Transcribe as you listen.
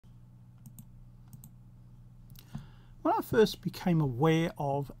When I first became aware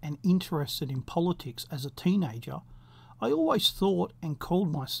of and interested in politics as a teenager, I always thought and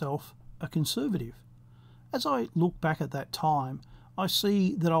called myself a conservative. As I look back at that time, I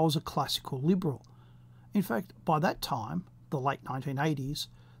see that I was a classical liberal. In fact, by that time, the late 1980s,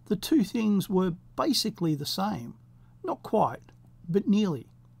 the two things were basically the same. Not quite, but nearly.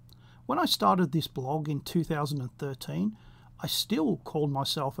 When I started this blog in 2013, I still called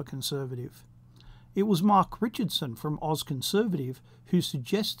myself a conservative. It was Mark Richardson from OzConservative who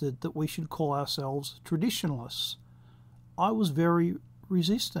suggested that we should call ourselves Traditionalists. I was very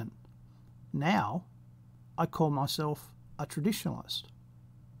resistant. Now, I call myself a Traditionalist.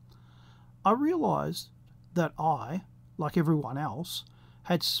 I realised that I, like everyone else,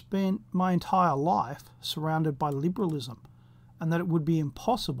 had spent my entire life surrounded by liberalism, and that it would be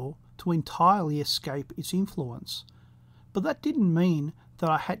impossible to entirely escape its influence. But that didn't mean that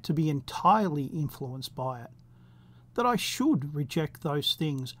I had to be entirely influenced by it, that I should reject those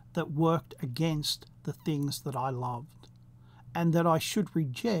things that worked against the things that I loved, and that I should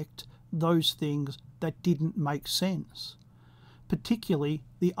reject those things that didn't make sense, particularly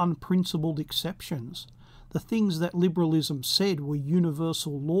the unprincipled exceptions, the things that liberalism said were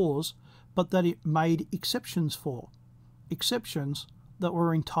universal laws, but that it made exceptions for, exceptions that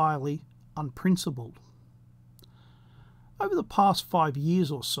were entirely unprincipled. Over the past 5 years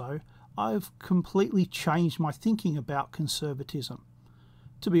or so, I've completely changed my thinking about conservatism.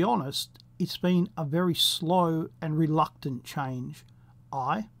 To be honest, it's been a very slow and reluctant change.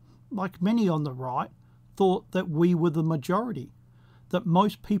 I, like many on the right, thought that we were the majority, that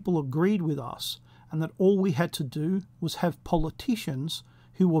most people agreed with us, and that all we had to do was have politicians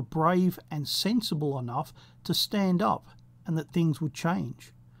who were brave and sensible enough to stand up and that things would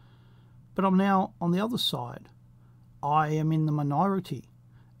change. But I'm now on the other side. I am in the minority,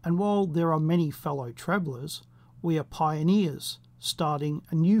 and while there are many fellow travellers, we are pioneers starting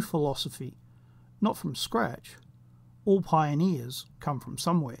a new philosophy, not from scratch. All pioneers come from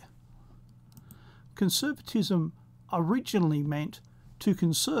somewhere. Conservatism originally meant to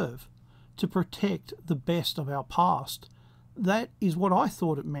conserve, to protect the best of our past. That is what I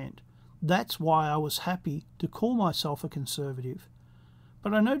thought it meant. That's why I was happy to call myself a conservative.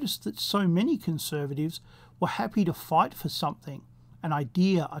 But I noticed that so many conservatives were happy to fight for something, an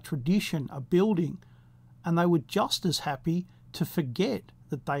idea, a tradition, a building, and they were just as happy to forget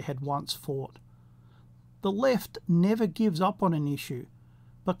that they had once fought. The left never gives up on an issue,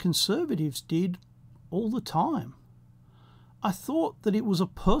 but conservatives did all the time. I thought that it was a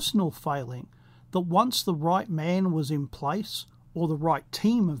personal failing, that once the right man was in place, or the right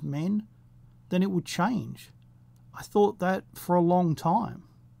team of men, then it would change. I thought that for a long time.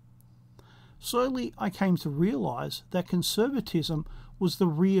 Slowly I came to realise that conservatism was the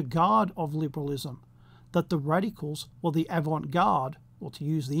rear guard of liberalism, that the radicals were the avant-garde, or to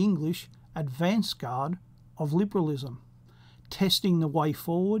use the English, advance guard of liberalism, testing the way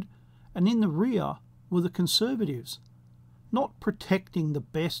forward, and in the rear were the conservatives, not protecting the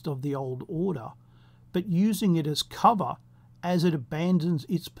best of the old order, but using it as cover as it abandons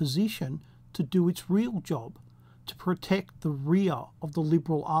its position to do its real job, to protect the rear of the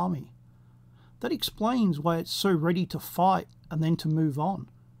Liberal army. That explains why it's so ready to fight and then to move on.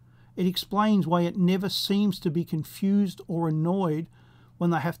 It explains why it never seems to be confused or annoyed when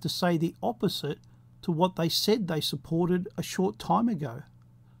they have to say the opposite to what they said they supported a short time ago.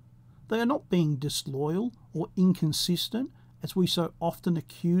 They are not being disloyal or inconsistent, as we so often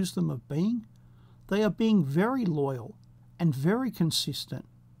accuse them of being. They are being very loyal and very consistent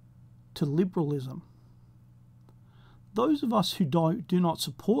to liberalism. Those of us who do not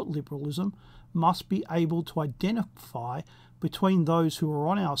support liberalism must be able to identify between those who are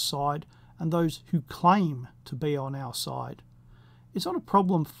on our side and those who claim to be on our side. It's not a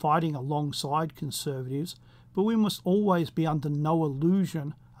problem fighting alongside conservatives, but we must always be under no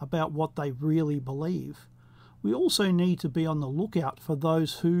illusion about what they really believe. We also need to be on the lookout for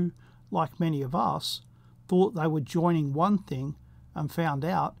those who, like many of us, thought they were joining one thing and found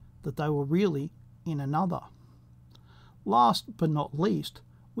out that they were really in another. Last but not least,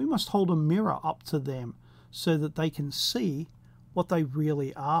 we must hold a mirror up to them so that they can see what they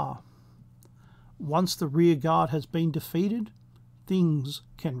really are. Once the rear guard has been defeated, things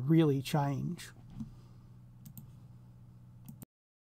can really change.